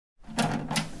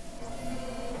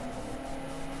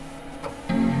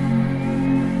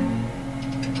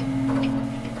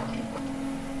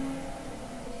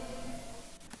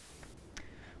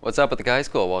What's up with the High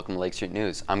School? Welcome to Lake Street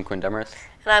News. I'm Quinn Demarest.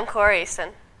 And I'm Corey Easton.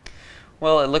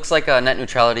 Well, it looks like net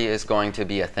neutrality is going to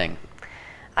be a thing.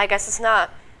 I guess it's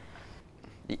not.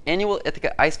 The annual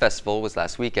Ithaca Ice Festival was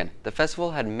last weekend. The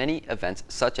festival had many events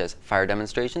such as fire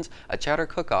demonstrations, a chowder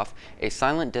cook-off, a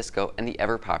silent disco, and the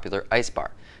ever-popular ice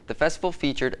bar. The festival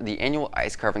featured the annual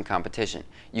ice carving competition,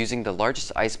 using the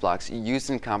largest ice blocks used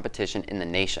in competition in the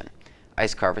nation.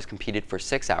 Ice carvers competed for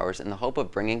 6 hours in the hope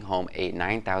of bringing home a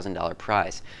 $9,000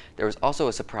 prize. There was also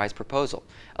a surprise proposal.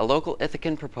 A local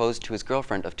Ithacan proposed to his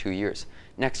girlfriend of 2 years,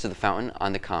 next to the fountain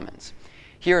on the Commons.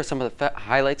 Here are some of the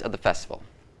highlights of the festival.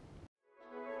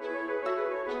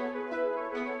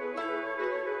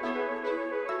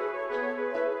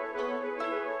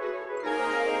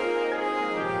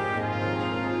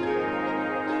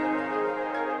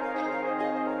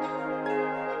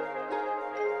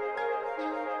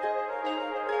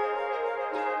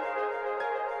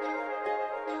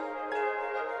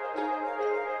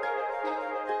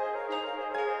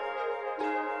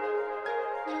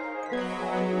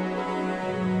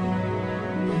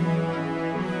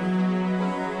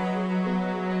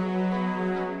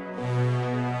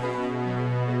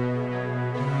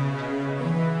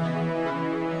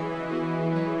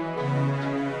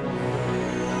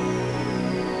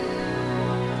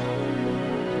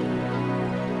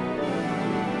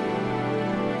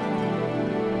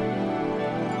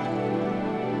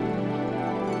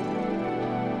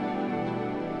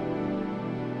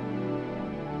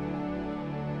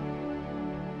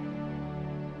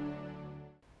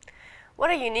 What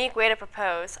a unique way to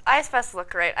propose. Ice Fest looked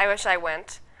great. I wish I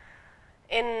went.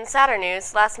 In sadder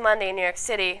news, last Monday in New York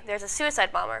City, there's a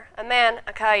suicide bomber. A man,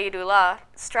 Akaidullah,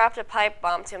 strapped a pipe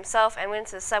bomb to himself and went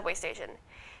to the subway station.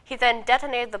 He then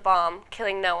detonated the bomb,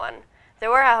 killing no one.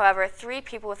 There were, however, 3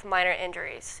 people with minor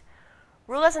injuries.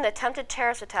 Ruled as an attempted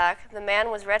terrorist attack, the man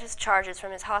was read his charges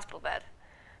from his hospital bed.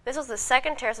 This was the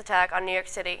second terrorist attack on New York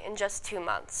City in just 2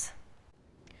 months.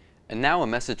 And now a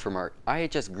message from our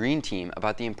IHS Green team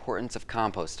about the importance of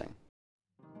composting.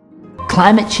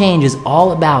 Climate change is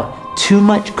all about too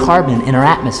much carbon in our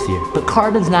atmosphere. But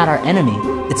carbon's not our enemy.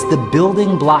 It's the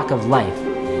building block of life.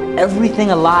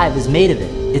 Everything alive is made of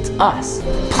it. It's us.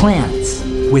 Plants,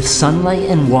 with sunlight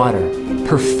and water,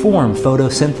 perform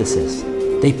photosynthesis.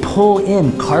 They pull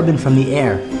in carbon from the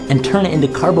air and turn it into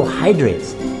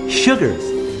carbohydrates, sugars.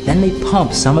 Then they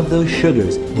pump some of those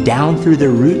sugars down through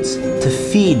their roots to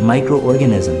feed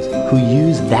microorganisms who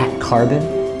use that carbon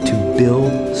to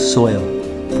build soil.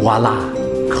 Voila,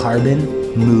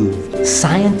 carbon moved.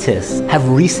 Scientists have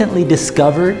recently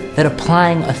discovered that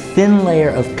applying a thin layer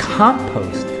of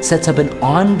compost sets up an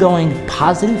ongoing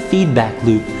positive feedback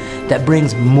loop that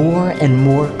brings more and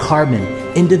more carbon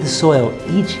into the soil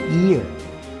each year.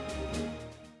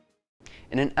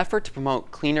 In an effort to promote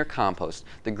cleaner compost,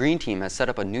 the Green Team has set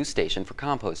up a new station for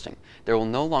composting. There will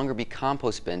no longer be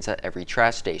compost bins at every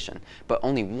trash station, but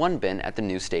only one bin at the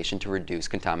new station to reduce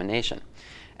contamination.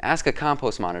 Ask a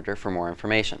compost monitor for more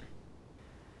information.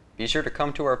 Be sure to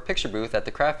come to our picture booth at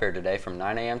the craft fair today from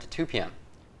 9 a.m. to 2 p.m.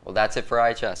 Well, that's it for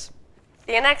IHS.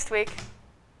 See you next week.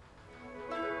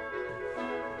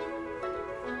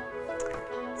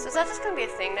 So is that just going to be a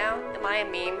thing now? Am I a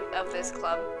meme of this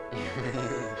club?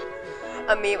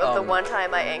 A meme of the one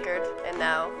time I anchored, and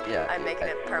now I'm making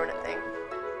it a permanent thing.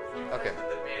 Okay.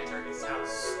 The banter sounds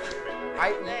stupid.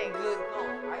 Thanks.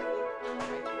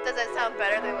 Does that sound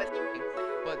better than what?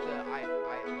 But I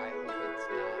hope it's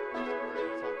not.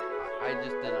 I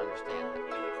just didn't understand that.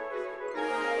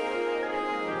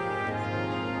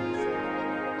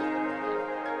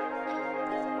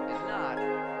 It's not.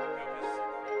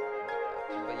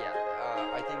 But yeah,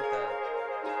 I think that.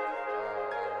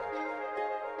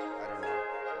 I don't know.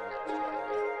 Net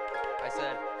neutrality. I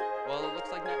said, well, it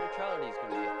looks like net neutrality is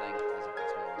going to be a thing as of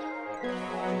this moment.